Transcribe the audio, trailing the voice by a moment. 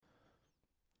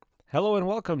Hello and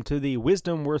welcome to the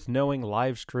Wisdom Worth Knowing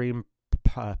live stream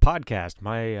podcast.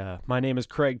 My name is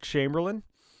Craig Chamberlain,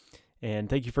 and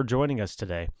thank you for joining us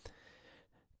today.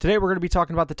 Today we're going to be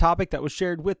talking about the topic that was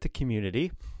shared with the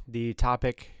community. The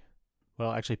topic,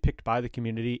 actually picked by the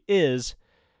community, is,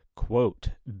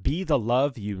 quote, "Be the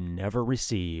love you never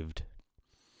received."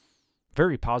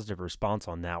 Very positive response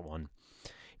on that one.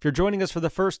 If you're joining us for the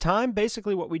first time,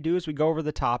 basically what we do is we go over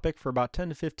the topic for about 10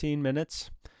 to 15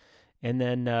 minutes. And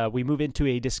then we move into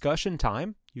a discussion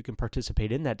time. You can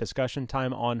participate in that discussion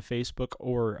time on Facebook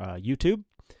or YouTube.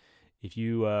 If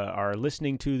you are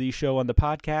listening to the show on the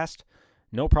podcast,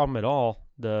 no problem at all.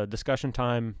 The discussion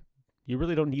time, you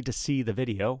really don't need to see the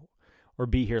video or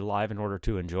be here live in order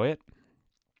to enjoy it.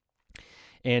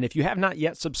 And if you have not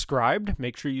yet subscribed,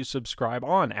 make sure you subscribe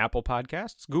on Apple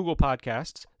Podcasts, Google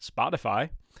Podcasts,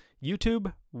 Spotify,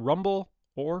 YouTube, Rumble,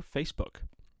 or Facebook.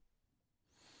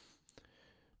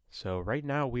 So right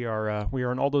now we are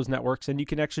on all those networks, and you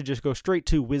can actually just go straight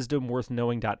to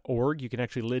wisdomworthknowing.org. You can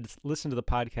actually listen to the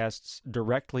podcasts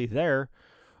directly there,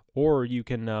 or you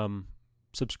can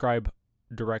subscribe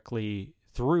directly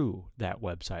through that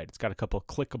website. It's got a couple of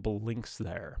clickable links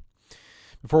there.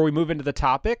 Before we move into the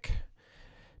topic,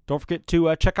 don't forget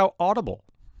to check out Audible.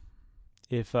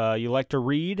 If you like to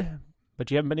read,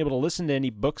 but you haven't been able to listen to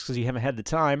any books because you haven't had the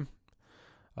time,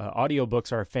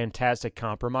 audiobooks are a fantastic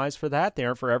compromise for that. They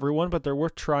aren't for everyone, but they're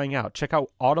worth trying out. Check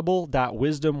out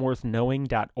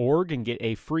audible.wisdomworthknowing.org and get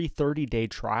a free 30-day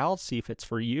trial. See if it's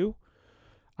for you.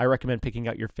 I recommend picking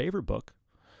out your favorite book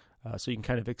so you can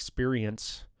kind of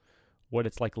experience what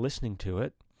it's like listening to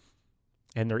it.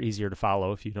 And they're easier to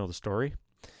follow if you know the story.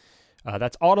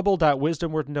 That's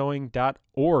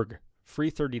audible.wisdomworthknowing.org.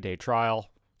 Free 30-day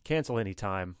trial. Cancel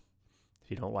anytime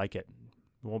if you don't like it.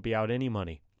 It won't be out any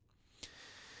money.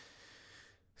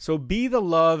 So be the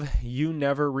love you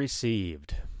never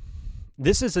received.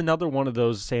 This is another one of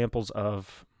those samples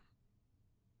of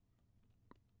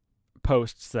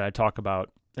posts that I talk about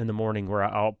in the morning where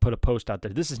I'll put a post out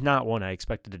there. This is not one I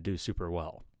expected to do super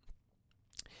well.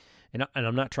 And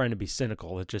I'm not trying to be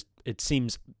cynical. It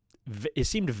seemed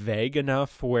vague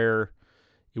enough where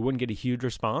it wouldn't get a huge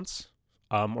response,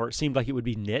 or it seemed like it would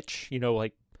be niche,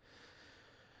 like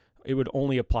it would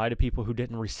only apply to people who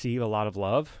didn't receive a lot of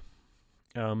love.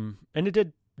 And it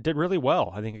did really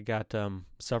well. I think it got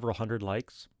several hundred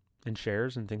likes and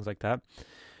shares and things like that.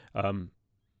 And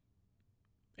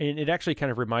it actually kind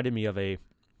of reminded me of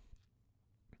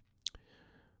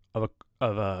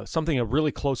something a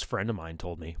really close friend of mine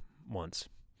told me once.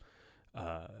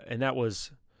 And that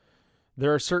was,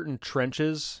 there are certain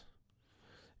trenches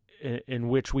in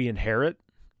which we inherit,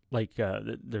 like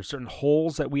there's certain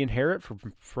holes that we inherit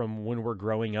from when we're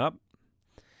growing up.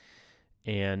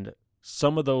 And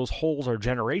some of those holes are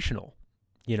generational.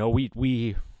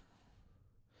 We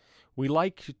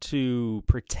like to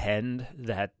pretend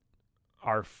that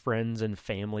our friends and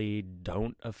family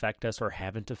don't affect us or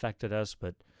haven't affected us,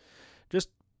 but just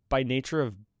by nature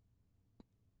of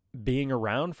being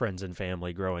around friends and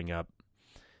family growing up,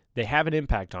 they have an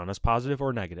impact on us, positive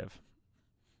or negative.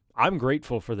 I'm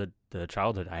grateful for the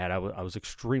childhood I had. I was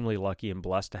extremely lucky and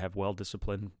blessed to have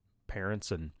well-disciplined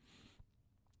parents, and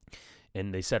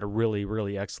they set a really,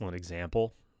 really excellent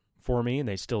example for me, and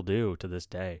they still do to this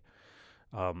day.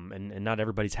 And not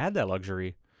everybody's had that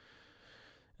luxury.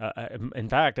 In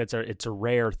fact, it's a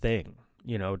rare thing,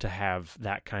 to have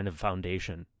that kind of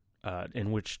foundation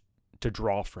in which to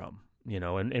draw from,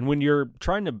 And when you're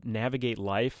trying to navigate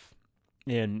life,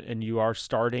 and you are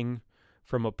starting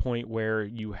from a point where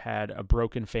you had a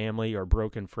broken family or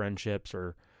broken friendships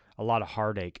or a lot of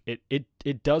heartache,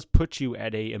 it does put you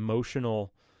at a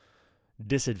emotional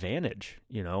disadvantage,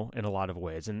 in a lot of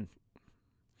ways. And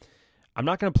I'm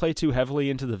not going to play too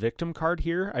heavily into the victim card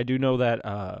here. I do know that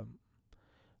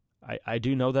I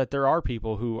do know that there are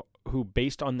people who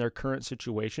based on their current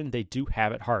situation, they do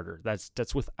have it harder.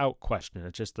 That's without question.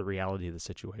 It's just the reality of the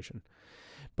situation.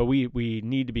 But we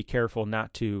need to be careful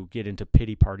not to get into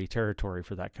pity party territory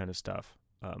for that kind of stuff.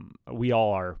 We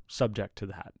all are subject to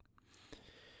that.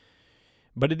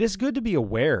 But it is good to be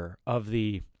aware of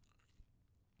the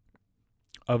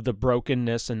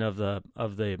brokenness and of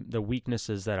the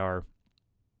weaknesses that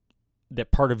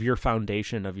part of your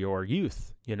foundation of your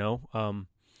youth,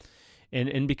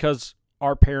 and because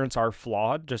our parents are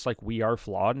flawed, just like we are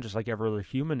flawed, and just like every other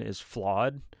human is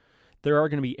flawed, there are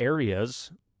going to be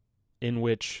areas in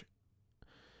which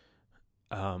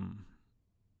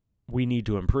we need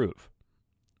to improve,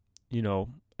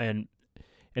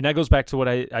 and that goes back to what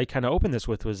I kind of opened this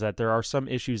with, was that there are some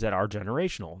issues that are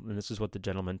generational, and this is what the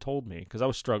gentleman told me, because I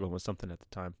was struggling with something at the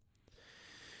time.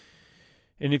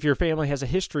 And if your family has a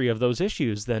history of those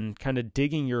issues, then kind of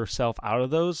digging yourself out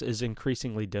of those is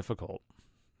increasingly difficult.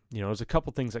 There's a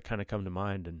couple things that kind of come to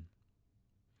mind. And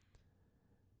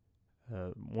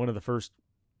one of the first,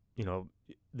 the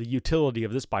utility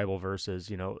of this Bible verse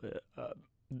is,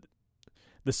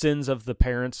 the sins of the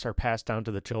parents are passed down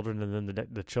to the children, and then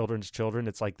the children's children.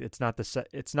 It's like it's not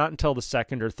until the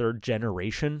second or third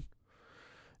generation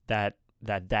that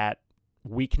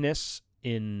weakness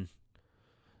in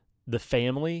the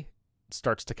family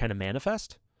starts to kind of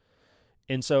manifest.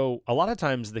 And so a lot of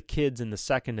times the kids in the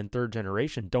second and third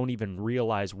generation don't even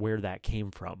realize where that came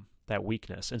from, that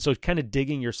weakness. And so kind of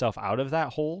digging yourself out of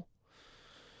that hole,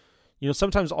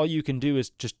 sometimes all you can do is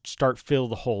just start fill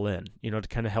the hole in, to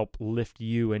kind of help lift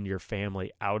you and your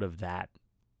family out of that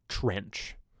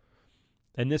trench.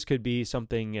 And this could be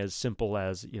something as simple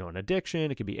as, an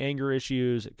addiction. It could be anger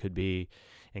issues. It could be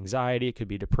anxiety. It could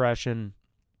be depression.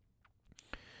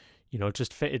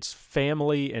 It's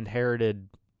family inherited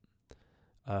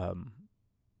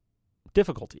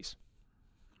difficulties.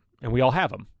 And we all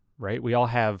have them, right? We all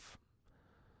have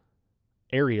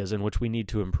areas in which we need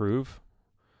to improve.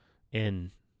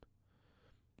 And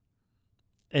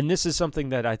this is something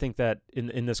that I think that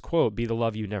in this quote, be the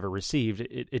love you never received,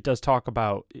 it does talk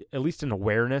about at least an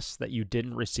awareness that you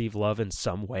didn't receive love in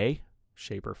some way,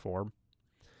 shape, or form.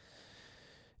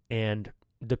 And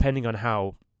depending on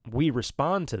how we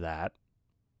respond to that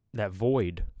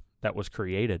void that was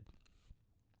created,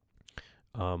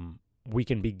 we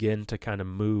can begin to kind of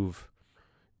move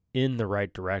in the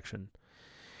right direction.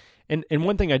 And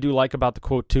one thing I do like about the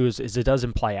quote too is it does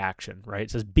imply action, right?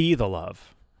 It says, be the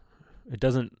love. It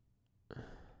doesn't,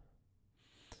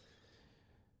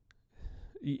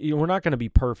 we're not going to be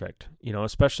perfect,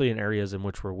 especially in areas in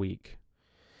which we're weak.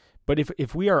 But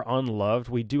if we are unloved,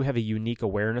 we do have a unique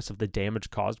awareness of the damage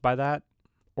caused by that.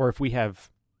 Or if we have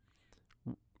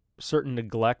certain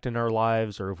neglect in our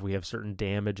lives, or if we have certain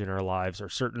damage in our lives, or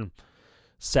certain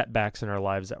setbacks in our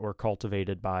lives that were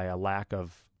cultivated by a lack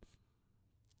of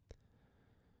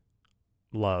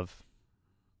love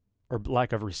or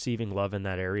lack of receiving love in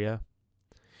that area,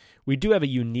 we do have a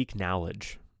unique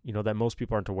knowledge, that most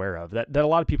people aren't aware of, that a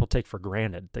lot of people take for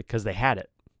granted because they had it.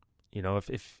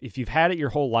 If you've had it your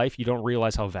whole life, you don't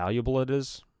realize how valuable it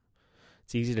is.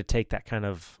 It's easy to take that kind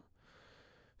of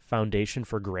foundation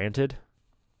for granted.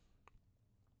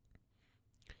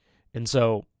 And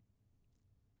so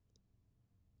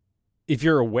if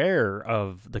you're aware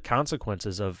of the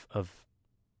consequences of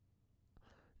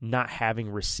not having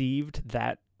received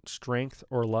that strength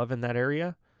or love in that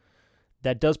area,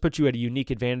 that does put you at a unique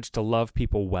advantage to love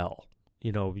people well.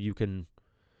 You can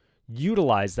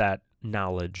utilize that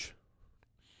knowledge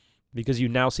because you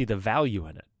now see the value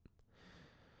in it.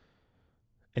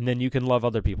 And then you can love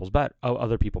other people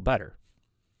better.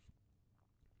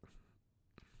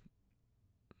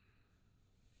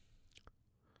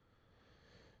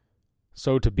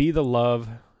 So to be the love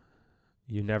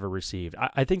you never received.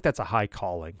 I think that's a high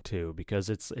calling too, because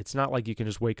it's not like you can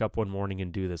just wake up one morning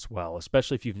and do this well,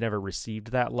 especially if you've never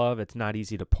received that love. It's not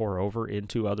easy to pour over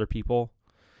into other people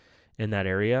in that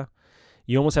area.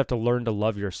 You almost have to learn to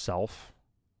love yourself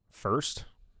first.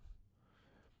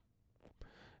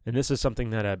 And this is something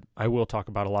that I will talk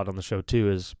about a lot on the show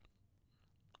too, is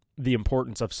the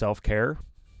importance of self-care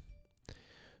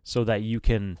so that you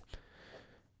can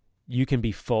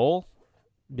be full,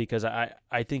 because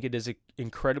I think it is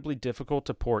incredibly difficult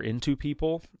to pour into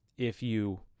people if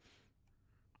you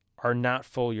are not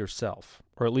full yourself,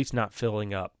 or at least not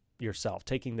filling up yourself,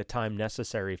 taking the time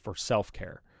necessary for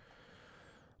self-care.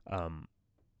 And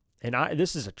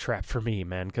this is a trap for me,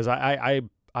 man, because I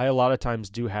a lot of times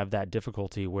do have that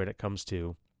difficulty when it comes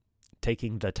to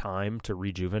taking the time to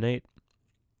rejuvenate.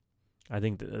 I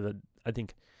think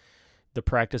the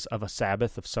practice of a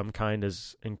Sabbath of some kind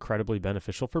is incredibly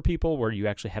beneficial for people, where you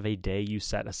actually have a day you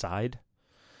set aside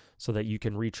so that you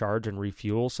can recharge and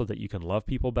refuel so that you can love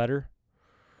people better.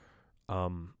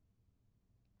 And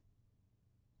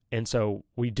so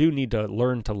we do need to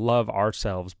learn to love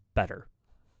ourselves better.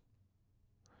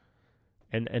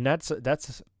 And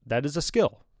that is a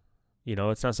skill.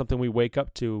 It's not something we wake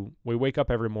up to. We wake up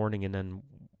every morning and then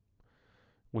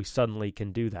we suddenly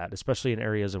can do that, especially in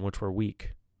areas in which we're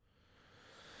weak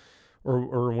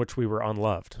or in which we were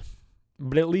unloved.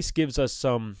 But it at least gives us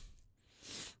some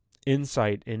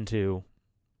insight into,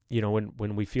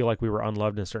 when we feel like we were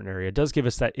unloved in a certain area, it does give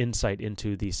us that insight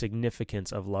into the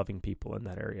significance of loving people in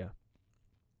that area.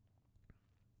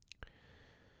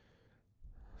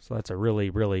 So that's a really,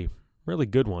 really, really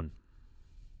good one.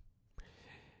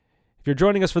 If you're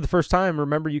joining us for the first time,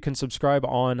 remember you can subscribe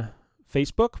on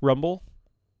Facebook, Rumble,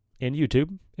 and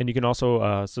YouTube. And you can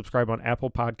also subscribe on Apple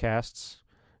Podcasts,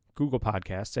 Google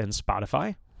Podcasts, and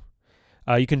Spotify.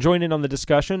 You can join in on the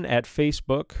discussion on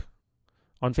Facebook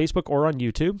or on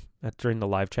YouTube during the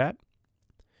live chat.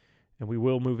 And we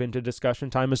will move into discussion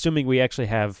time, assuming we actually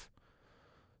have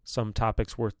some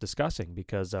topics worth discussing,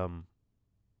 because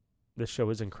this show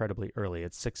is incredibly early.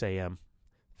 It's 6 a.m.,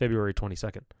 February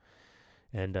 22nd.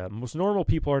 And most normal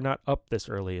people are not up this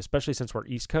early, especially since we're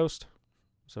East Coast.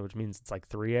 So which means it's like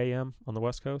 3 a.m. on the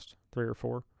West Coast, 3 or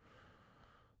 4.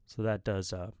 So that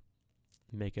does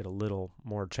make it a little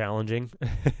more challenging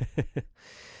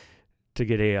to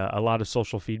get a lot of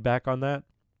social feedback on that.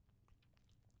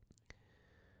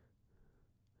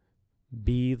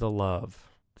 Be the love.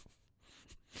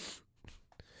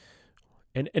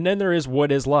 And then there is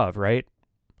what is love, right?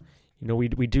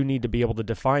 We do need to be able to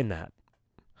define that.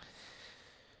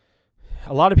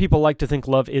 A lot of people like to think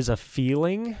love is a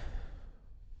feeling,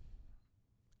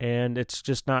 and it's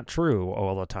just not true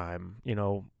all the time.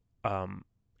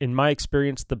 In my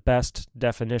experience, the best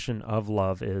definition of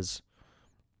love is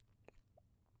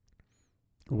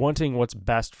wanting what's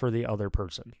best for the other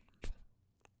person.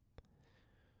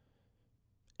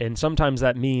 And sometimes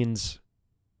that means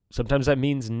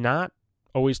not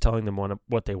always telling them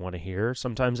what they want to hear.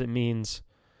 Sometimes it means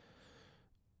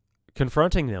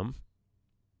confronting them,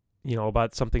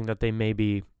 about something that they may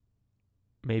be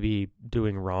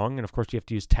doing wrong. And of course, you have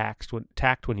to use tact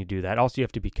when you do that. Also, you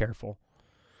have to be careful,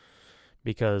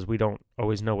 because we don't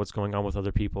always know what's going on with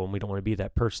other people, and we don't want to be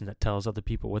that person that tells other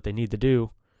people what they need to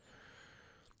do.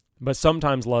 But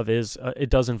sometimes love it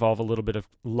does involve a little bit of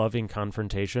loving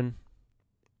confrontation.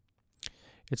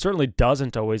 It certainly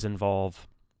doesn't always involve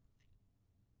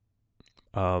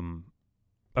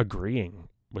agreeing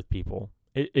with people.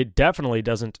 It definitely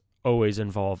doesn't always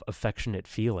involve affectionate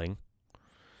feeling.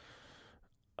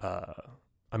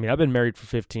 I've been married for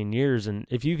 15 years, and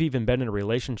if you've even been in a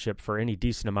relationship for any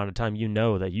decent amount of time, you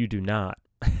know that you do not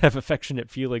have affectionate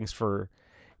feelings for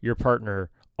your partner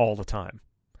all the time.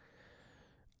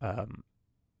 I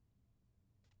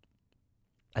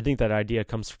think that idea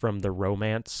comes from the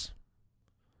romance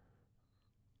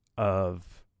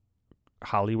of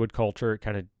Hollywood culture. It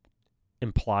kind of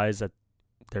implies that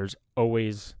there's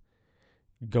always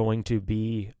going to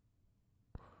be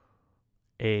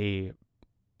a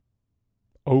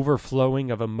overflowing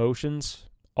of emotions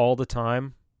all the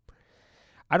time.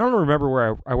 I don't remember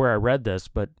where I read this,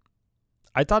 but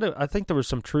I think there was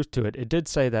some truth to it. It did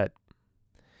say that,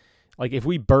 like, if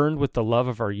we burned with the love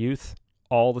of our youth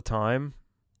all the time,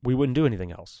 we wouldn't do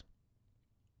anything else.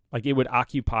 Like, it would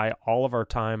occupy all of our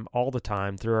time all the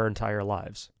time through our entire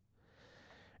lives.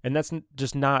 And that's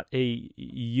just not a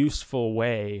useful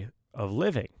way of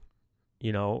living.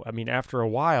 After a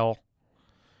while,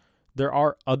 there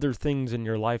are other things in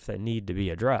your life that need to be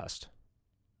addressed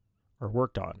or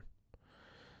worked on.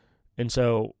 And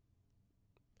so,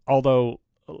 although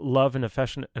love and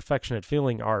affectionate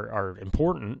feeling are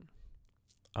important,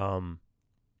 I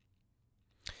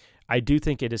do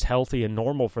think it is healthy and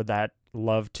normal for that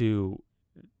love to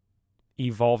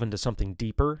evolve into something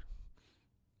deeper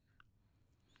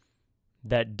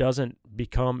that doesn't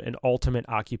become an ultimate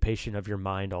occupation of your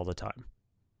mind all the time,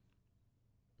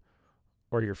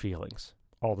 or your feelings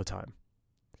all the time.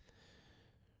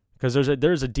 Because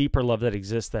there's a deeper love that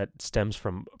exists that stems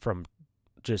from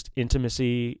just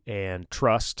intimacy and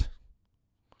trust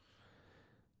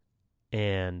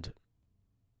and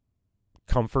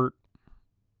comfort.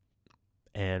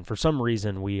 And for some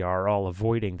reason, we are all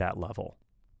avoiding that level.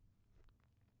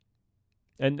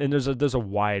 And there's a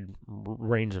wide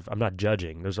range of, I'm not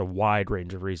judging, there's a wide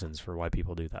range of reasons for why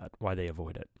people do that, why they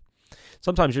avoid it.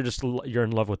 Sometimes you're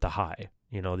in love with the high,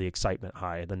 the excitement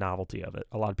high, the novelty of it.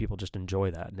 A lot of people just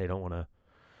enjoy that, and they don't want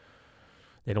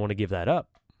to give that up,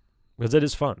 because it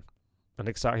is fun and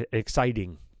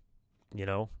exciting,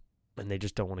 and they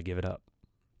just don't want to give it up.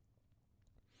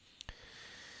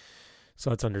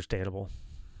 So it's understandable.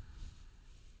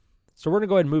 So we're going to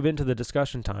go ahead and move into the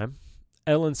discussion time.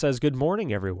 Ellen says, good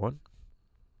morning, everyone.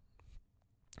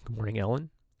 Good morning, Ellen.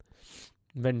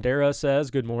 Vendera says,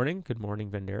 good morning. Good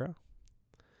morning, Vendera.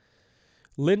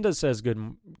 Linda says, good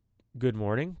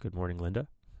morning. Good morning, Linda.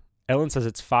 Ellen says,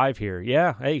 it's 5 here.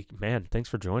 Yeah, hey, man, thanks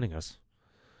for joining us.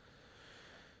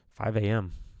 5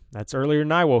 a.m. That's earlier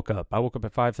than I woke up. I woke up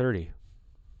at 5:30.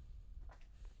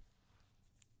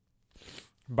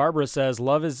 Barbara says,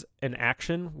 love is an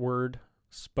action, word,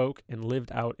 spoke, and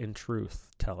lived out in truth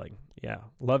telling. Yeah,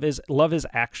 love is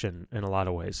action in a lot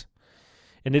of ways.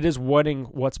 And it is wanting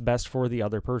what's best for the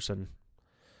other person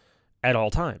at all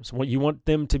times. Wanting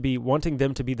them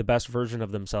to be the best version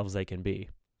of themselves they can be.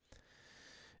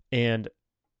 And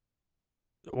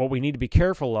what we need to be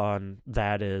careful on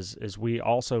that is we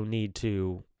also need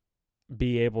to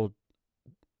be able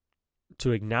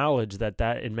to acknowledge that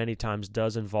in many times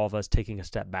does involve us taking a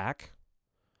step back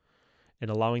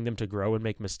and allowing them to grow and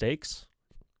make mistakes.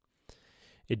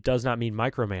 It does not mean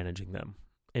micromanaging them.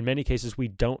 In many cases, we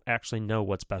don't actually know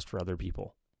what's best for other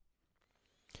people.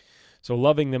 So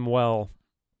loving them well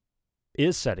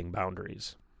is setting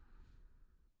boundaries,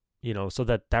 so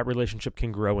that relationship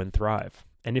can grow and thrive.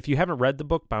 And if you haven't read the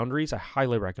book Boundaries, I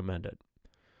highly recommend it.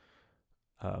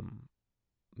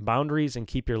 Boundaries and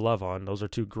Keep Your Love On, those are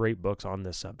two great books on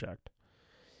this subject.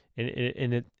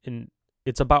 And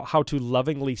it's about how to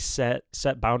lovingly set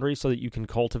boundaries so that you can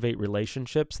cultivate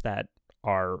relationships that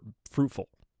are fruitful.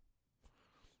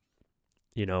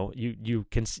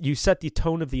 You set the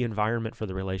tone of the environment for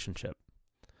the relationship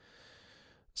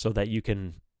so that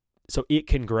it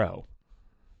can grow.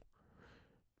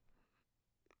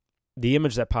 The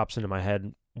image that pops into my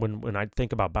head when I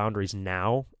think about boundaries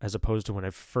now, as opposed to when I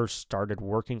first started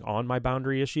working on my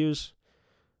boundary issues,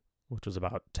 which was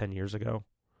about 10 years ago,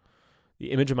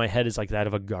 the image in my head is like that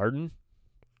of a garden.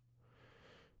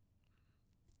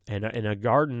 And a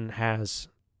garden has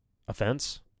a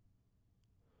fence.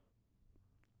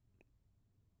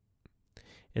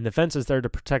 And the fence is there to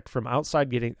protect from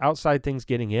outside things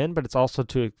getting in, but it's also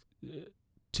to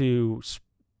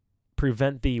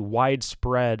prevent the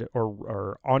widespread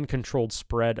or uncontrolled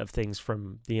spread of things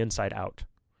from the inside out.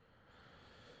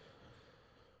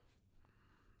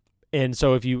 And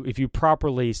so if you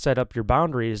properly set up your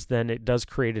boundaries, then it does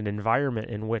create an environment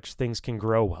in which things can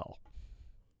grow well.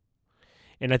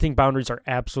 And I think boundaries are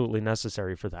absolutely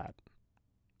necessary for that.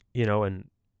 And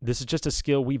this is just a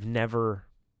skill we never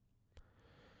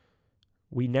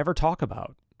talk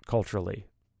about culturally.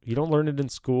 You don't learn it in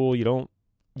school.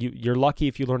 You're lucky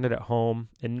if you learn it at home.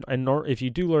 And if you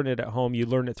do learn it at home, you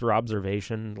learn it through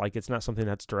observation. Like, it's not something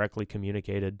that's directly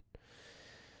communicated.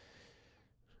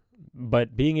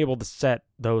 But being able to set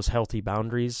those healthy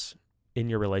boundaries in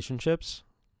your relationships,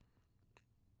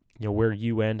 where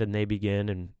you end and they begin,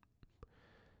 and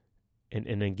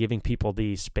then giving people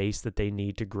the space that they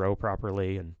need to grow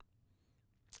properly, and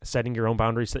setting your own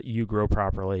boundaries so that you grow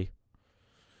properly.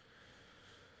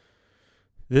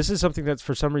 This is something that's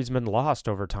for some reason been lost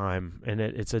over time, and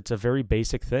it's a very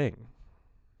basic thing.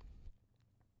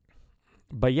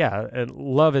 But yeah, and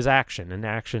love is action, and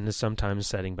action is sometimes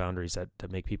setting boundaries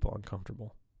that make people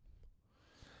uncomfortable.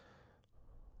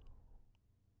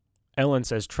 Ellen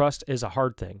says, trust is a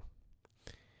hard thing.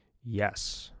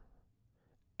 Yes,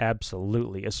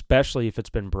 absolutely, especially if it's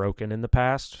been broken in the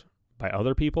past by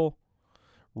other people.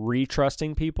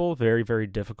 Retrusting people, very, very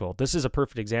difficult. This is a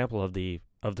perfect example of the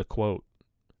quote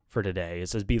for today. It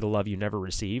says, be the love you never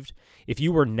received. If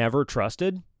you were never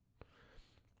trusted,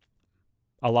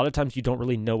 a lot of times you don't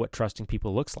really know what trusting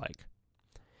people looks like.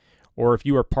 Or if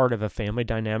you were part of a family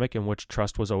dynamic in which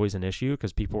trust was always an issue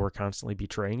because people were constantly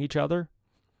betraying each other,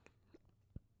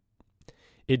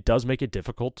 it does make it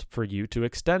difficult for you to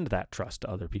extend that trust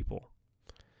to other people.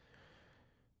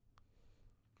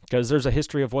 Because there's a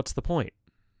history of what's the point?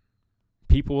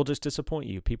 People will just disappoint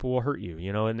you. People will hurt you,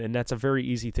 and that's a very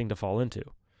easy thing to fall into.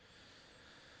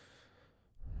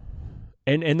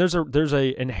 And there's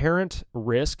a inherent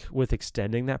risk with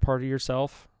extending that part of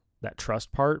yourself, that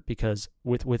trust part, because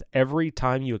with every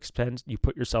time you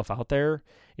put yourself out there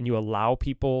and you allow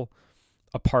people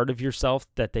a part of yourself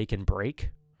that they can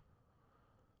break,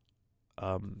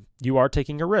 you are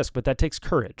taking a risk, but that takes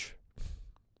courage.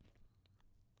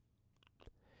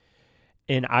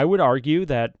 And I would argue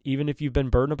that even if you've been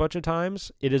burned a bunch of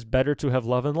times, it is better to have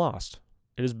loved and lost.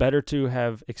 It is better to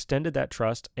have extended that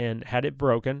trust and had it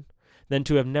broken than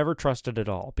to have never trusted at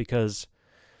all, because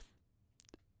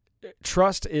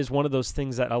trust is one of those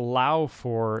things that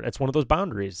it's one of those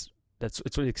boundaries. It's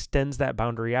what extends that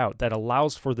boundary out, that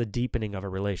allows for the deepening of a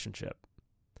relationship.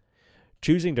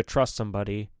 Choosing to trust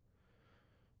somebody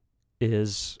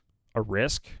is a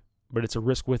risk, but it's a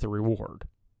risk with a reward.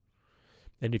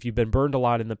 And if you've been burned a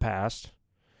lot in the past,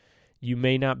 you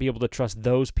may not be able to trust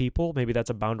those people. Maybe that's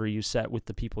a boundary you set with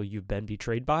the people you've been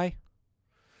betrayed by.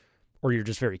 Or you're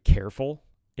just very careful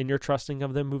in your trusting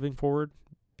of them moving forward.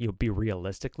 You'll be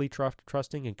realistically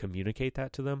trusting and communicate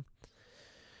that to them.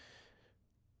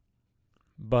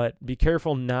 But be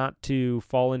careful not to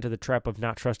fall into the trap of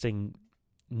not trusting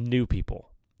new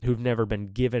people who've never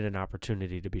been given an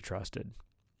opportunity to be trusted.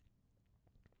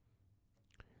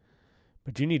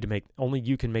 But only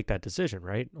you can make that decision,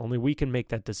 right? Only we can make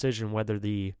that decision whether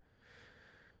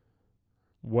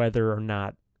or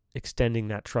not extending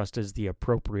that trust is the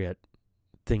appropriate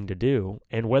thing to do,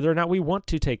 and whether or not we want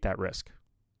to take that risk.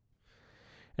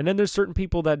 And then there's certain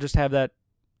people that just have that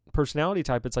personality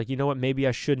type. It's like, you know what, maybe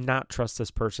I should not trust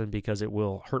this person because it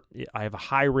will hurt. I have a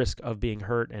high risk of being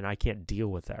hurt and I can't deal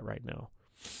with that right now.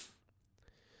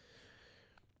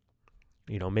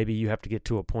 You know, maybe you have to get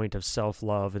to a point of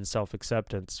self-love and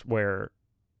self-acceptance where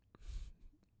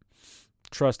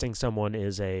trusting someone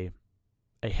is a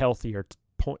healthier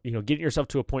point, you know, getting yourself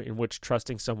to a point in which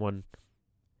trusting someone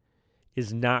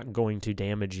is not going to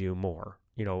damage you more,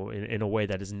 you know, in a way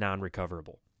that is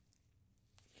non-recoverable.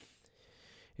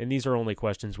 And these are only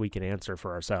questions we can answer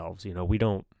for ourselves. You know,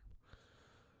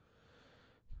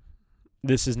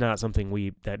 this is not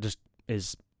something that just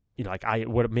is, you know, like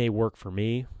what it may work for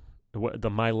me,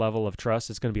 my level of trust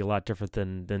is going to be a lot different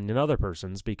than in other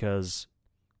person's, because,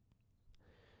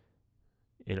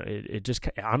 you know, it just,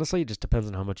 honestly, it just depends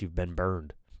on how much you've been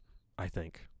burned, I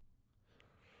think.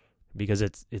 Because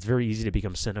it's very easy to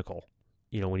become cynical,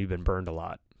 you know, when you've been burned a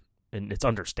lot. And it's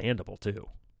understandable, too.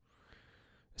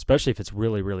 Especially if it's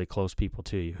really, really close people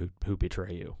to you who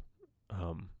betray you.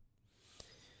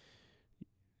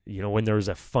 You know, when there was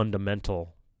a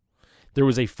fundamental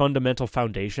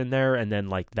foundation there, and then,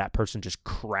 like, that person just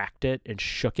cracked it and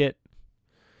shook it.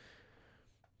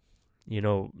 You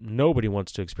know, nobody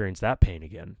wants to experience that pain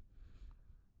again.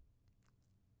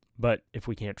 But if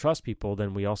we can't trust people,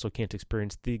 then we also can't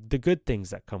experience the good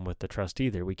things that come with the trust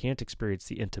either. We can't experience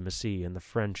the intimacy and the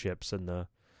friendships and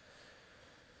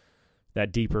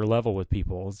that deeper level with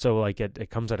people. So, like, it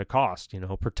comes at a cost, you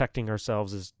know. Protecting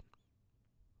ourselves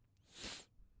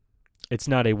it's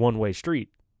not a one-way street.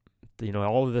 You know,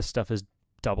 all of this stuff is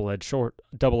double-edged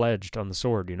on the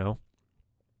sword, you know.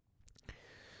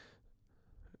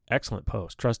 Excellent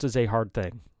post. Trust is a hard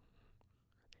thing.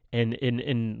 And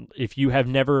if you have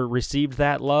never received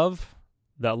that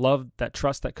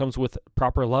trust that comes with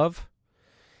proper love,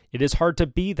 it is hard to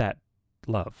be that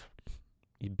love.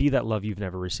 Be that love you've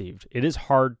never received. It is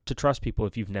hard to trust people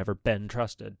if you've never been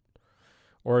trusted,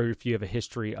 or if you have a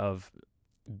history of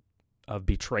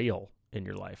betrayal in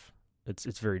your life.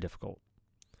 It's very difficult.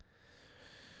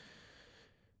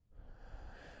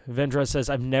 Vendra says,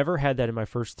 I've never had that in my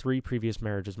first 3 previous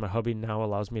marriages. My hubby now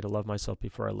allows me to love myself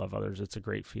before I love others. It's a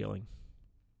great feeling.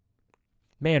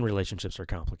 Man, relationships are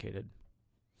complicated.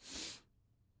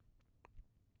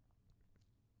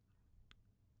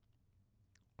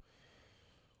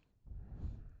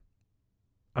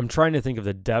 I'm trying to think of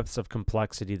the depths of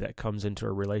complexity that comes into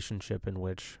a relationship in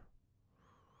which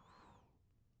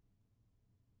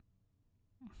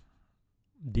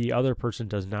the other person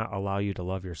does not allow you to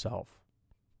love yourself.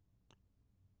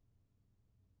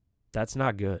 That's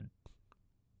not good.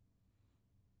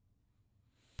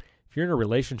 If you're in a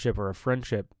relationship or a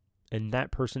friendship and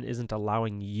that person isn't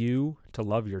allowing you to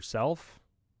love yourself,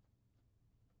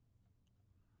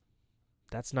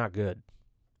 that's not good.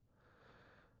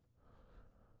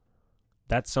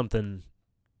 That's something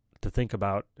to think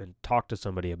about and talk to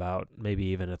somebody about, maybe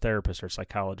even a therapist or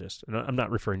psychologist. And I'm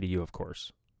not referring to you, of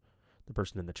course, the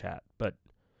person in the chat, but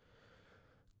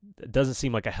it doesn't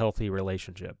seem like a healthy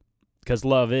relationship, because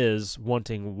love is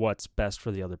wanting what's best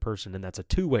for the other person, and that's a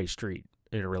two-way street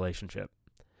in a relationship.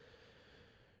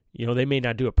 You know, they may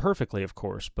not do it perfectly, of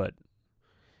course, but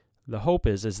the hope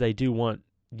is they do want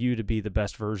you to be the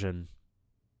best version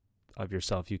of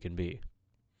yourself you can be.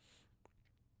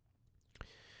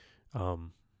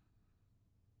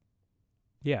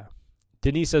 Yeah.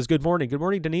 Denise says, good morning. Good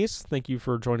morning, Denise. Thank you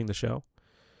for joining the show.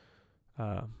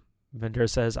 Vendera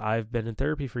says, I've been in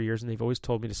therapy for years and they've always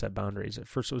told me to set boundaries. At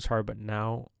first it was hard, but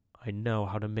now I know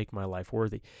how to make my life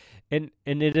worthy. And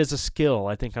it is a skill.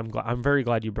 I think I'm very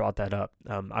glad you brought that up.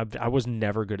 I was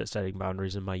never good at setting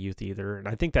boundaries in my youth either. And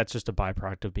I think that's just a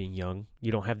byproduct of being young.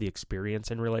 You don't have the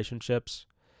experience in relationships.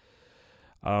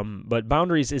 But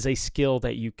boundaries is a skill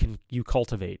that you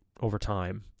cultivate over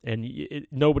time, and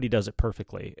nobody does it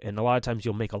perfectly. And a lot of times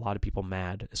you'll make a lot of people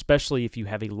mad, especially if you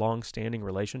have a long-standing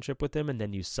relationship with them and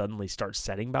then you suddenly start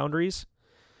setting boundaries.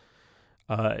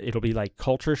 It'll be like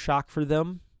culture shock for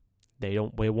them. They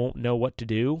won't know what to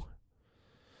do.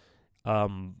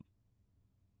 So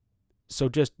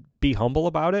just be humble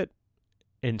about it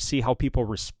and see how people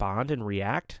respond and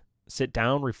react. Sit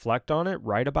down, reflect on it,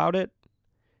 write about it.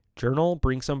 Journal,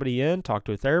 bring somebody in, talk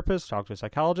to a therapist, talk to a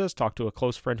psychologist, talk to a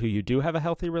close friend who you do have a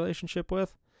healthy relationship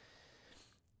with.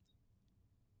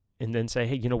 And then say,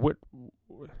 hey, you know what?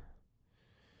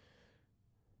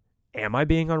 Am I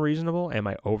being unreasonable? Am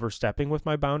I overstepping with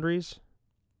my boundaries?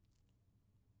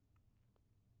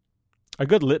 A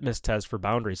good litmus test for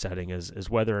boundary setting is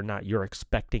whether or not you're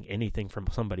expecting anything from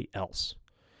somebody else.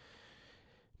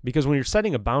 Because when you're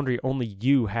setting a boundary, only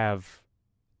you have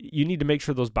you need to make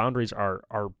sure those boundaries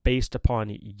are based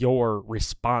upon your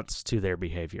response to their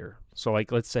behavior. So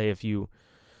like, let's say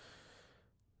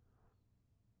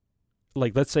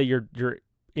let's say you're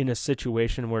in a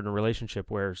situation where in a relationship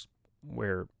where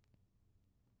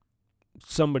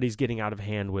somebody's getting out of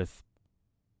hand with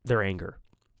their anger.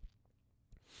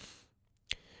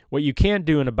 What you can't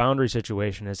do in a boundary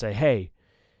situation is say, hey,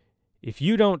 if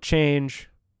you don't change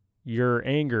your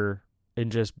anger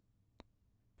and just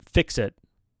fix it,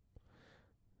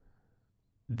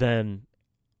 then,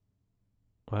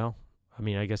 well, I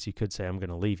mean, I guess you could say I'm going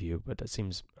to leave you, but that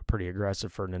seems pretty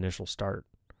aggressive for an initial start.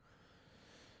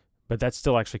 But that's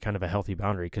still actually kind of a healthy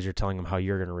boundary because you're telling them how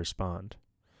you're going to respond.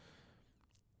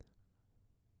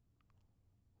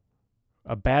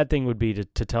 A bad thing would be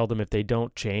to tell them if they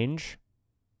don't change,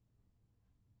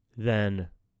 then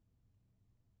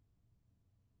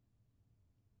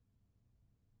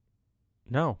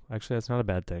no, actually that's not a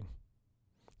bad thing.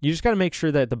 You just got to make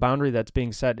sure that the boundary that's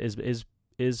being set is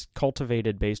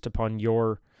cultivated based upon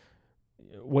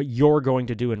what you're going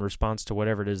to do in response to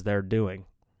whatever it is they're doing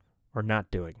or not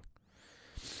doing.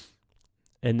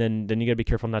 And then you got to be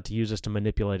careful not to use this to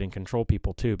manipulate and control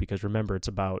people too, because remember, it's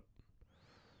about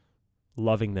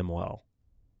loving them well.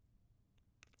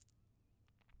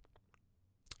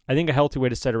 I think a healthy way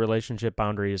to set a relationship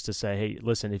boundary is to say, hey,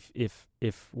 listen,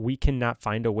 if we cannot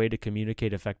find a way to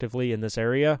communicate effectively in this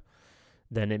area,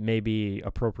 then it may be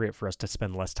appropriate for us to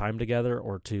spend less time together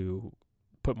or to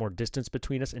put more distance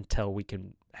between us until we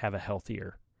can have a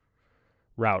healthier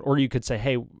route. Or you could say,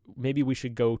 hey, maybe we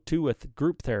should go to a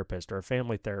group therapist or a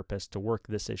family therapist to work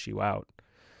this issue out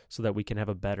so that we can have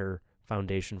a better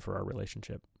foundation for our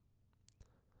relationship.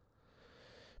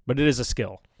 But it is a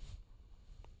skill.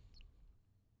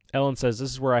 Ellen says, this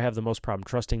is where I have the most problem,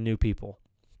 trusting new people.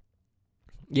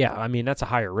 Yeah, I mean, that's a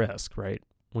higher risk, right?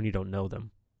 When you don't know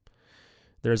them.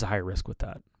 There is a higher risk with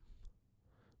that.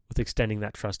 With extending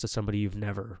that trust to somebody you've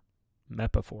never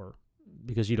met before,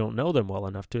 because you don't know them well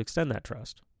enough to extend that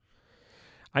trust.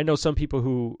 I know some people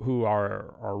who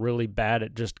are really bad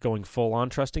at just going full on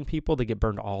trusting people. They get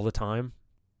burned all the time.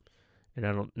 And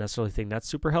I don't necessarily think that's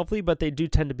super healthy, but they do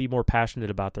tend to be more passionate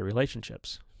about their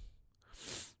relationships.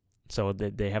 So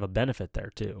they have a benefit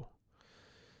there too.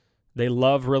 They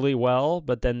love really well,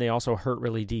 but then they also hurt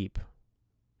really deep.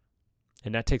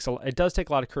 And that it does take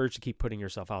a lot of courage to keep putting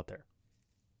yourself out there.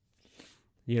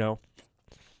 You know?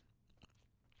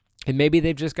 And maybe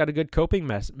they've just got a good coping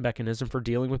mechanism for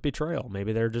dealing with betrayal.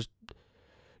 Maybe they're just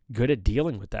good at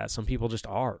dealing with that. Some people just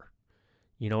are.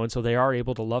 You know, and so they are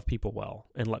able to love people well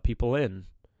and let people in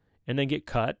and then get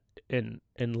cut and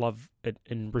love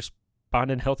and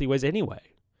respond in healthy ways anyway.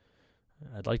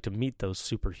 I'd like to meet those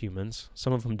superhumans.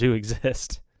 Some of them do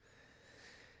exist.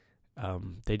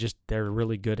 They're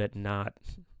really good at not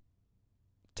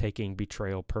taking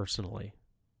betrayal personally.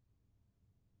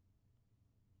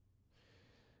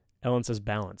 Ellen says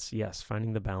balance. Yes,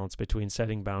 finding the balance between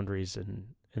setting boundaries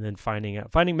and then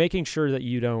making sure that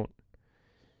you don't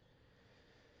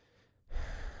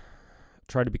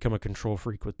try to become a control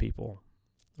freak with people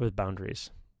with boundaries.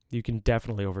 You can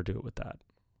definitely overdo it with that.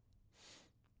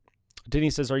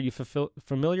 Denny says, are you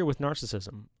familiar with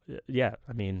narcissism? Yeah,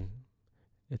 I mean,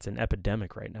 it's an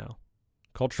epidemic right now,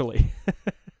 culturally.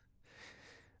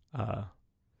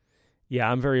 Yeah,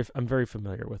 I'm very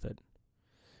familiar with it.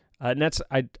 And that's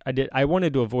I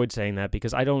wanted to avoid saying that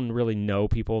because I don't really know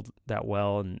people that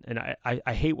well, and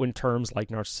I hate when terms like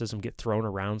narcissism get thrown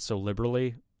around so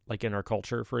liberally, like in our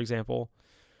culture, for example.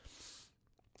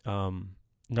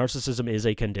 Narcissism is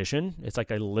a condition. It's like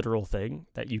a literal thing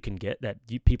that you can get, that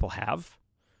people have.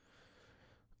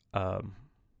 And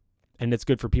it's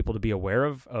good for people to be aware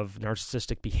of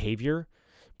narcissistic behavior.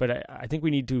 But I think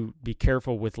we need to be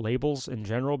careful with labels in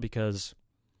general, because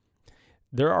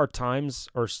there are times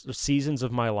or seasons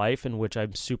of my life in which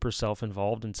I'm super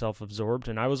self-involved and self-absorbed,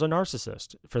 and I was a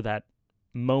narcissist for that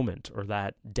moment or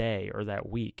that day or that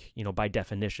week. You know, by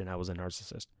definition, I was a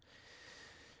narcissist.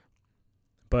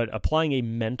 But applying a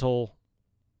mental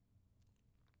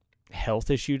health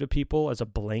issue to people as a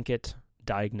blanket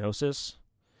diagnosis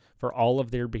for all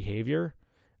of their behavior,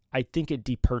 I think it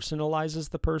depersonalizes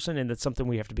the person, and it's something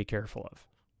we have to be careful of.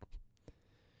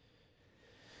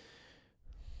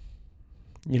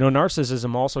 You know,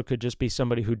 narcissism also could just be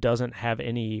somebody who doesn't have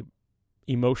any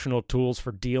emotional tools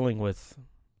for dealing with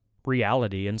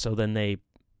reality, and so then they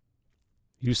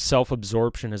use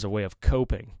self-absorption as a way of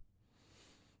coping.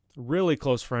 A really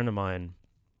close friend of mine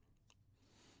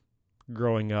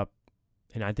growing up,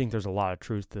 and I think there's a lot of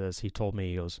truth to this, he told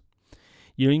me, he goes,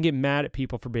 you can get mad at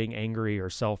people for being angry or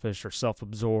selfish or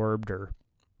self-absorbed,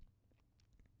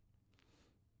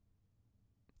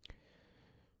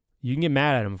 You can get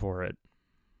mad at him for it,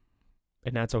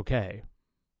 and that's okay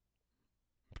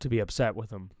to be upset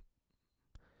with him.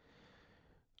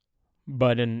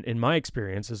 But in my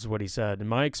experience, this is what he said, in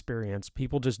my experience,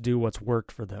 people just do what's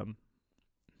worked for them.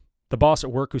 The boss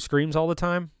at work who screams all the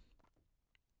time,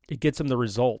 it gets him the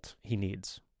result he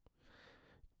needs.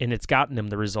 And it's gotten him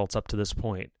the results up to this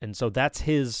point. And so that's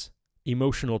his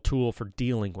emotional tool for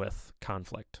dealing with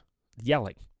conflict,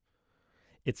 yelling.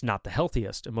 It's not the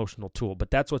healthiest emotional tool,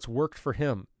 but that's what's worked for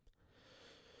him.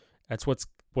 That's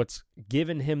what's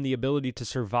given him the ability to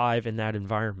survive in that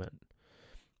environment.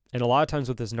 And a lot of times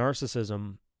with this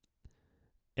narcissism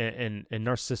and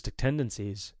narcissistic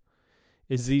tendencies,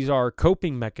 is these are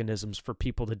coping mechanisms for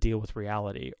people to deal with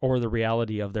reality or the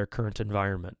reality of their current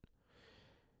environment.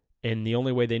 And the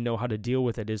only way they know how to deal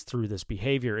with it is through this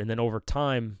behavior. And then over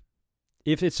time,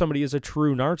 if somebody is a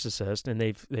true narcissist and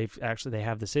they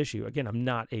have this issue, again, I'm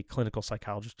not a clinical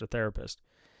psychologist or therapist,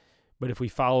 but if we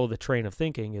follow the train of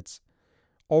thinking, it's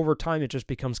over time, it just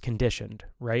becomes conditioned,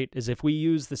 right? As if we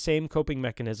use the same coping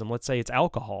mechanism, let's say it's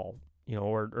alcohol,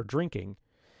 or drinking.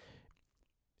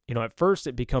 At first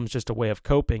it becomes just a way of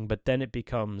coping, but then it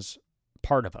becomes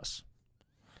part of us.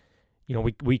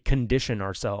 We condition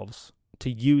ourselves to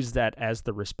use that as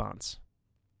the response.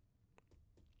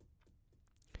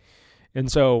 And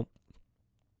so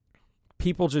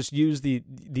people just use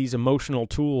these emotional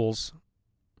tools.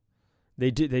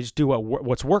 They just do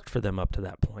what's worked for them up to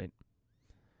that point.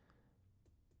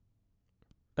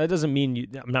 That doesn't mean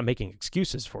I'm not making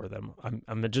excuses for them.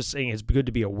 I'm just saying it's good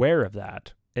to be aware of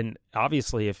that. And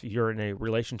obviously, if you're in a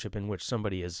relationship in which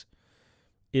somebody is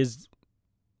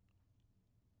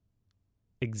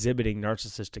exhibiting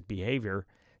narcissistic behavior,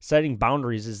 setting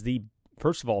boundaries is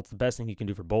first of all, it's the best thing you can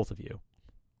do for both of you.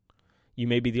 You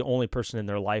may be the only person in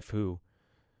their life who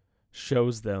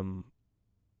shows them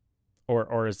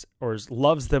or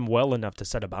loves them well enough to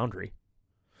set a boundary.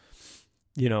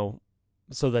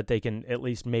 So that they can at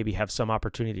least maybe have some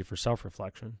opportunity for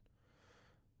self-reflection.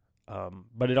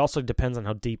 But it also depends on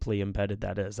how deeply embedded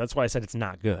that is. That's why I said it's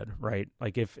not good, right?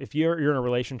 Like if you're in a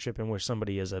relationship in which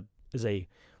somebody is a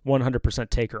 100%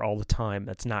 taker all the time,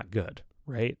 that's not good,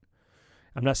 right?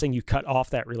 I'm not saying you cut off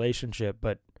that relationship,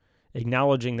 but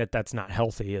acknowledging that that's not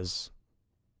healthy is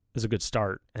a good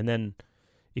start. And then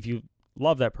if you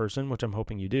love that person, which I'm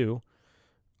hoping you do,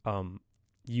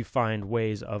 you find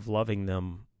ways of loving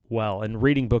them well. And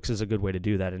reading books is a good way to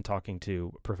do that, and talking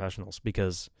to professionals,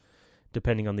 because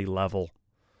depending on the level,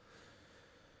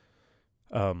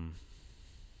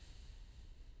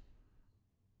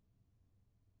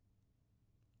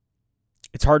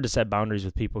 it's hard to set boundaries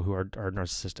with people who are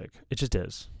narcissistic. It just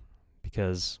is,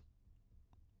 because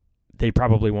they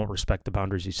probably won't respect the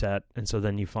boundaries you set, and so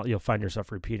then you'll find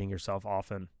yourself repeating yourself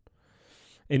often.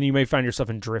 And you may find yourself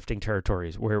in drifting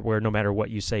territories where no matter what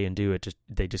you say and do,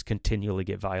 they just continually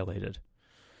get violated.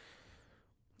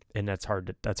 And that's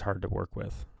hard to work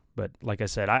with. But like I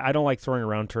said, I don't like throwing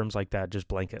around terms like that just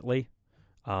blanketly.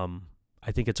 I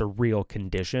think it's a real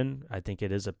condition. I think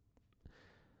it is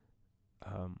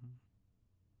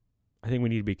I think we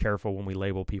need to be careful when we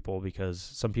label people, because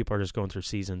some people are just going through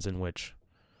seasons in which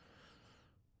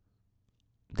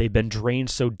they've been drained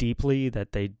so deeply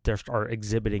that they just are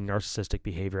exhibiting narcissistic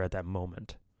behavior at that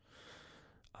moment.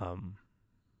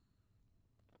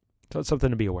 So it's something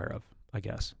to be aware of, I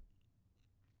guess.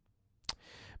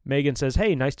 Megan says,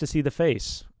 hey, nice to see the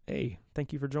face. Hey,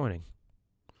 thank you for joining.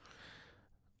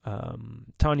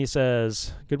 Tanya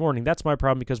says, good morning. That's my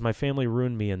problem, because my family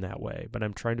ruined me in that way, but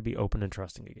I'm trying to be open and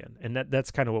trusting again. And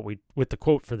that's kind of what with the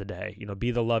quote for the day,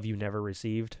 be the love you never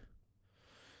received.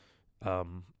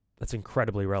 That's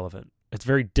incredibly relevant. It's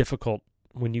very difficult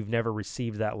when you've never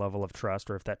received that level of trust,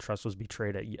 or if that trust was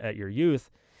betrayed at your youth.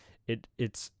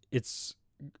 It's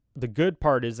the good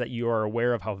part is that you are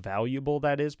aware of how valuable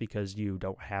that is because you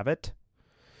don't have it.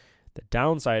 The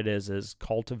downside is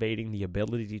cultivating the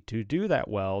ability to do that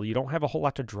well. You don't have a whole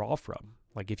lot to draw from.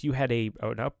 Like if you had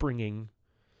an upbringing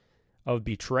of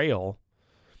betrayal,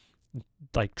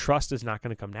 like trust is not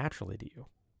going to come naturally to you.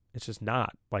 It's just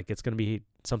not. Like it's going to be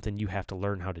something you have to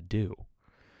learn how to do.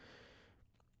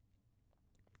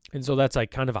 And so that's like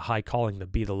kind of a high calling to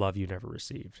be the love you never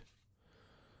received.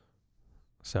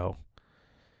 So,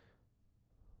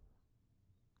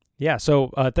 yeah.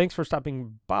 So thanks for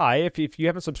stopping by. If you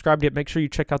haven't subscribed yet, make sure you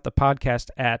check out the podcast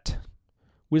at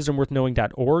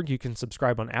wisdomworthknowing.org. You can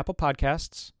subscribe on Apple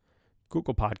Podcasts,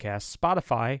 Google Podcasts,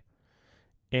 Spotify,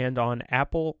 and on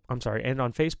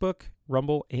Facebook,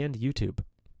 Rumble, and YouTube.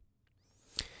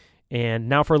 And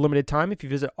now for a limited time, if you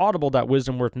visit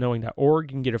audible.wisdomworthknowing.org,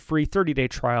 you can get a free 30-day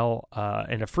trial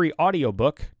and a free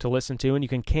audiobook to listen to, and you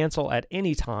can cancel at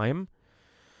any time.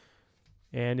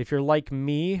 And if you're like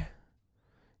me,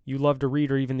 you love to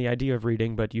read or even the idea of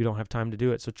reading, but you don't have time to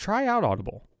do it. So try out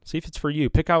Audible. See if it's for you.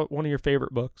 Pick out one of your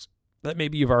favorite books that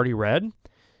maybe you've already read.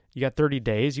 You got 30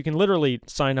 days. You can literally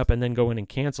sign up and then go in and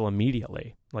cancel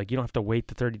immediately. Like, you don't have to wait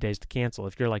the 30 days to cancel.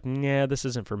 If you're like, nah, this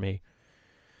isn't for me,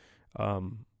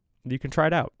 you can try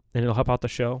it out, and it'll help out the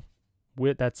show.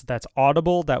 That's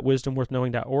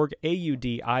audible.wisdomworthknowing.org,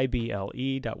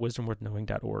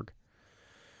 audible.wisdomworthknowing.org.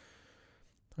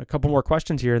 A couple more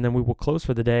questions here, and then we will close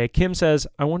for the day. Kim says,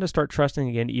 I want to start trusting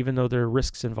again, even though there are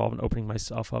risks involved in opening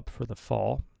myself up for the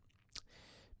fall,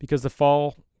 because the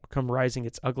fall will come rising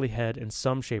its ugly head in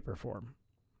some shape or form.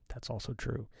 That's also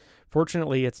true.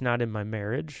 Fortunately, it's not in my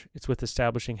marriage. It's with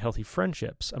establishing healthy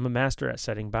friendships. I'm a master at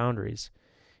setting boundaries.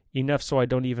 Enough so I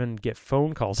don't even get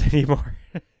phone calls anymore.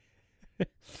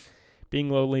 Being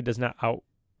lonely does not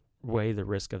outweigh the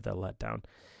risk of that letdown.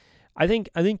 I think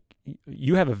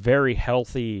you have a very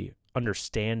healthy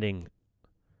understanding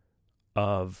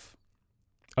of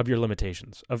your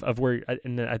limitations, of where,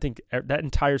 and I think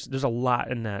that there's a lot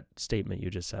in that statement you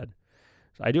just said.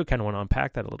 So I do kind of want to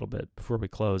unpack that a little bit before we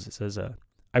close. It says,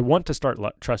 I want to start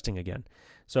trusting again.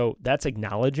 So that's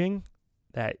acknowledging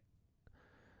that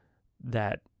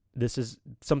this is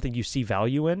something you see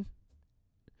value in.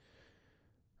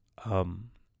 And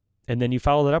then you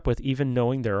follow that up with even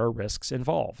knowing there are risks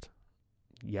involved.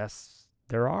 Yes,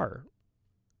 there are.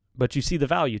 But you see the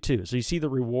value too. So you see the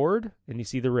reward and you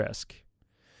see the risk.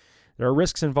 There are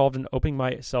risks involved in opening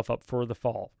myself up for the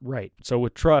fall. Right. So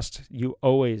with trust, you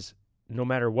always, no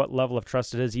matter what level of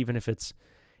trust it is, even if it's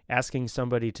asking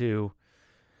somebody to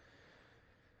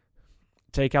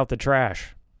take out the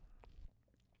trash,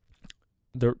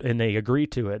 and they agree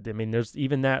to it. I mean, there's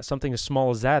even that, something as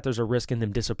small as that, there's a risk in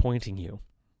them disappointing you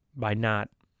by not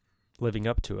living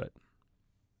up to it.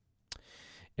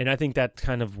 And I think that's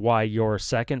kind of why your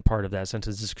second part of that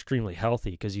sentence is extremely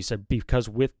healthy, because you said because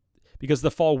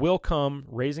the fall will come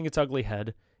raising its ugly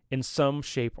head in some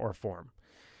shape or form.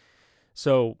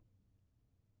 So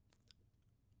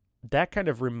that kind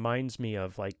of reminds me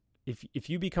of, like, if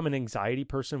you become an anxiety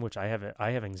person, which I have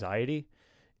anxiety,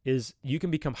 is you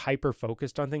can become hyper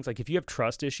focused on things. Like if you have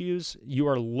trust issues, you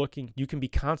can be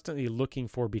constantly looking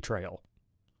for betrayal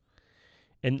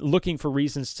and looking for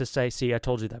reasons to say, see, I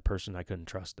told you that person, I couldn't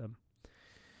trust them.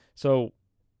 So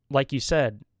like you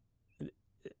said,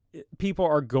 people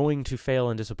are going to fail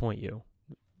and disappoint you,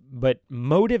 but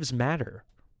motives matter.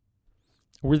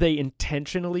 Were they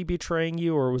intentionally betraying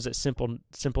you, or was it simple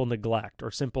neglect,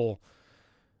 or simple,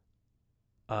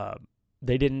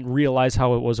 they didn't realize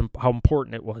how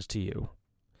important it was to you?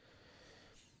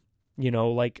 You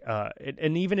know, like,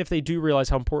 and even if they do realize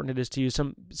how important it is to you,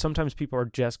 sometimes people are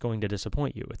just going to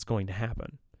disappoint you. It's going to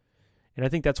happen. And I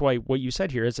think that's why what you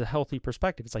said here is a healthy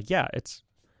perspective. It's like, yeah,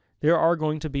 there are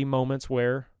going to be moments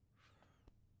where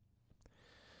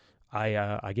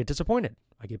I get disappointed.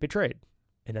 I get betrayed.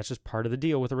 And that's just part of the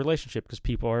deal with a relationship, because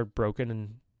people are broken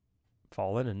and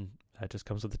fallen, and that just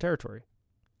comes with the territory.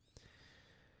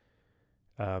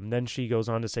 Then she goes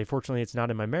on to say, fortunately, it's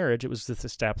not in my marriage. It was with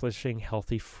establishing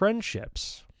healthy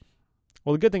friendships.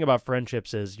 Well, the good thing about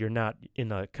friendships is you're not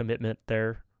in a commitment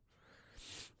there,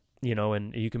 you know,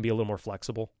 and you can be a little more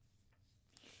flexible.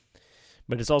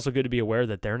 But it's also good to be aware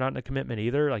that they're not in a commitment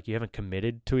either. Like, you haven't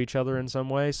committed to each other in some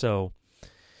way. So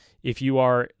if you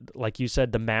are, like you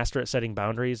said, the master at setting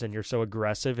boundaries, and you're so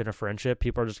aggressive in a friendship,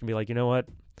 people are just going to be like, you know what?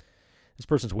 This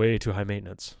person's way too high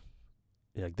maintenance.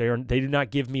 Like, they do not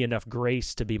give me enough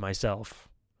grace to be myself.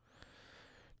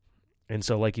 And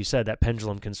so, like you said, that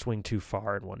pendulum can swing too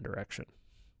far in one direction.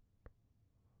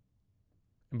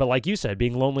 But like you said,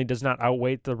 being lonely does not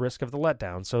outweigh the risk of the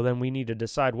letdown. So then we need to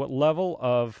decide what level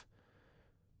of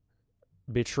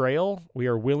betrayal we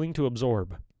are willing to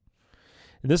absorb.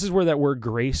 And this is where that word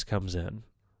grace comes in.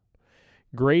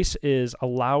 Grace is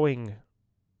allowing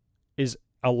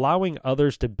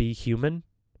others to be human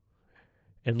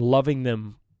and loving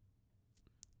them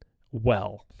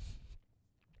well.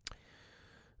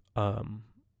 And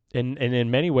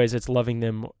in many ways, it's loving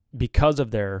them because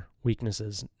of their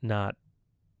weaknesses, not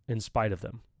in spite of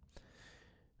them.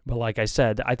 But like I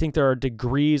said, I think there are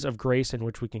degrees of grace in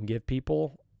which we can give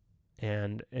people,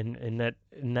 and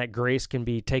that grace can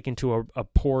be taken to a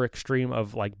poor extreme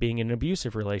of, like, being in an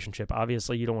abusive relationship.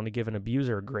 Obviously, you don't want to give an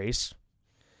abuser grace.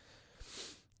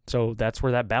 So that's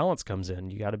where that balance comes in.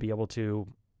 You got to be able to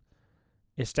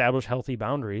establish healthy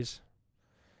boundaries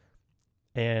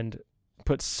and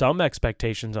put some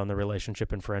expectations on the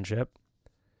relationship and friendship,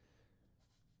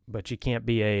 but you can't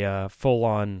be a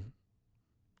full-on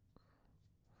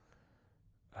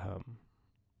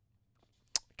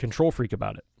control freak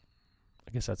about it.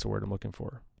 I guess that's the word I'm looking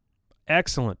for.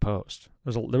 Excellent post.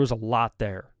 There was a lot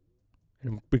there.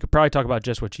 And we could probably talk about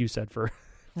just what you said for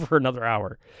another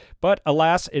hour. But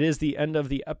alas, it is the end of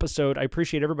the episode. I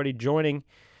appreciate everybody joining.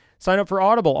 Sign up for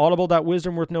Audible,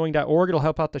 audible.wisdomworthknowing.org. It'll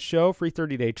help out the show. Free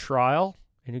 30-day trial.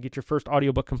 And you'll get your first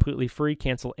audiobook completely free.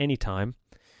 Cancel anytime.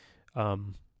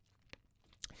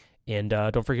 And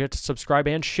don't forget to subscribe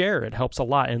and share. It helps a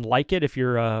lot. And like it if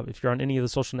you're on any of the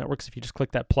social networks. If you just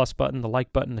click that plus button, the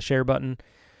like button, the share button,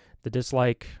 the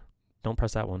dislike, don't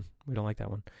press that one. We don't like that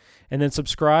one. And then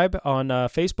subscribe on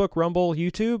Facebook, Rumble,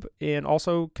 YouTube, and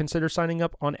also consider signing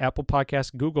up on Apple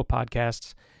Podcasts, Google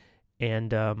Podcasts,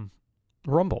 and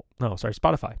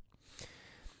Spotify.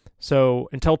 So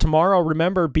until tomorrow,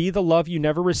 remember, be the love you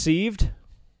never received.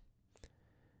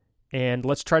 And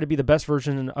let's try to be the best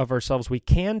version of ourselves we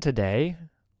can today,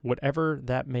 whatever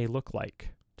that may look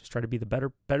like. Just try to be the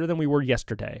better than we were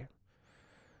yesterday.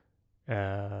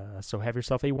 So have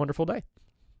yourself a wonderful day.